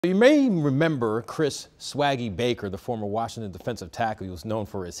You may remember Chris "Swaggy" Baker, the former Washington defensive tackle. He was known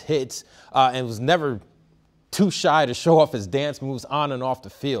for his hits and was never too shy to show off his dance moves on and off the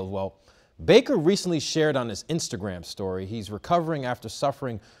field. Well, Baker recently shared on his Instagram story he's recovering after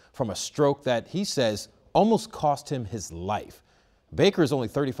suffering from a stroke that he says almost cost him his life. Baker is only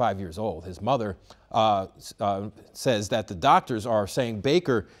 35 years old. His mother says that the doctors are saying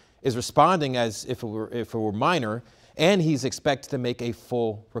Baker is responding as if it were minor, and he's expected to make a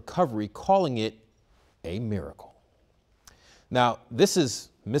full recovery, calling it a miracle. Now, this is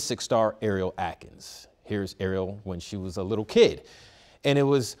Mystic star Ariel Atkins. Here's Ariel when she was a little kid. And it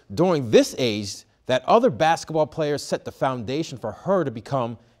was during this age that other basketball players set the foundation for her to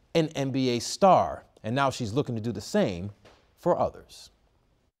become an NBA star. And now she's looking to do the same for others.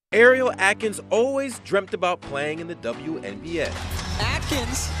 Ariel Atkins always dreamt about playing in the WNBA.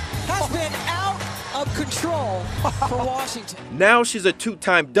 Atkins has been out of control for Washington. Now she's a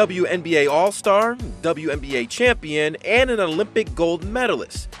two-time WNBA All-Star, WNBA champion, and an Olympic gold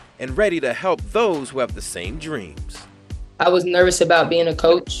medalist, and ready to help those who have the same dreams. I was nervous about being a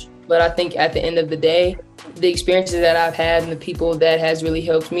coach, but I think at the end of the day, the experiences that I've had and the people that has really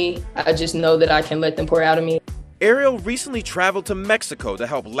helped me, I just know that I can let them pour out of me. Ariel recently traveled to Mexico to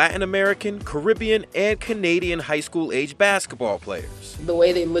help Latin American, Caribbean, and Canadian high school age basketball players. The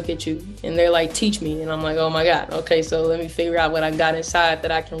way they look at you and they're like, teach me. And I'm like, oh my God, okay, so let me figure out what I got inside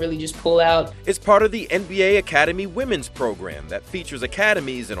that I can really just pull out. It's part of the NBA Academy Women's Program that features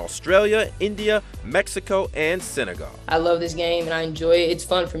academies in Australia, India, Mexico, and Senegal. I love this game and I enjoy it. It's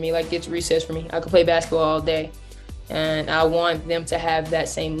fun for me, like it's recess for me. I could play basketball all day. And I want them to have that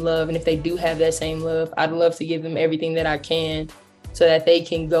same love. And if they do have that same love, I'd love to give them everything that I can so that they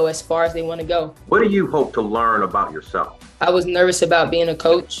can go as far as they want to go. What do you hope to learn about yourself? I was nervous about being a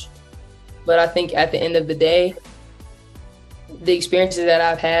coach, but I think at the end of the day, the experiences that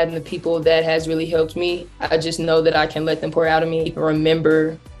I've had and the people that has really helped me, I just know that I can let them pour out of me.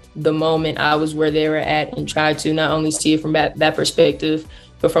 Remember the moment I was where they were at and try to not only see it from that perspective,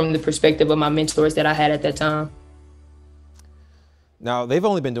 but from the perspective of my mentors that I had at that time. Now, they've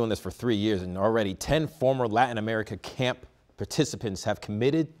only been doing this for 3 years, and already 10 former Latin America camp participants have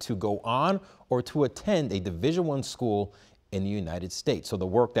committed to go on or to attend a Division I school in the United States. So the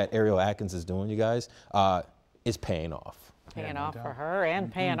work that Ariel Atkins is doing, you guys, is paying off. Paying off for her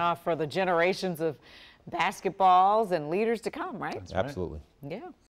and paying off for the generations of basketballs and leaders to come, right? Absolutely. Yeah.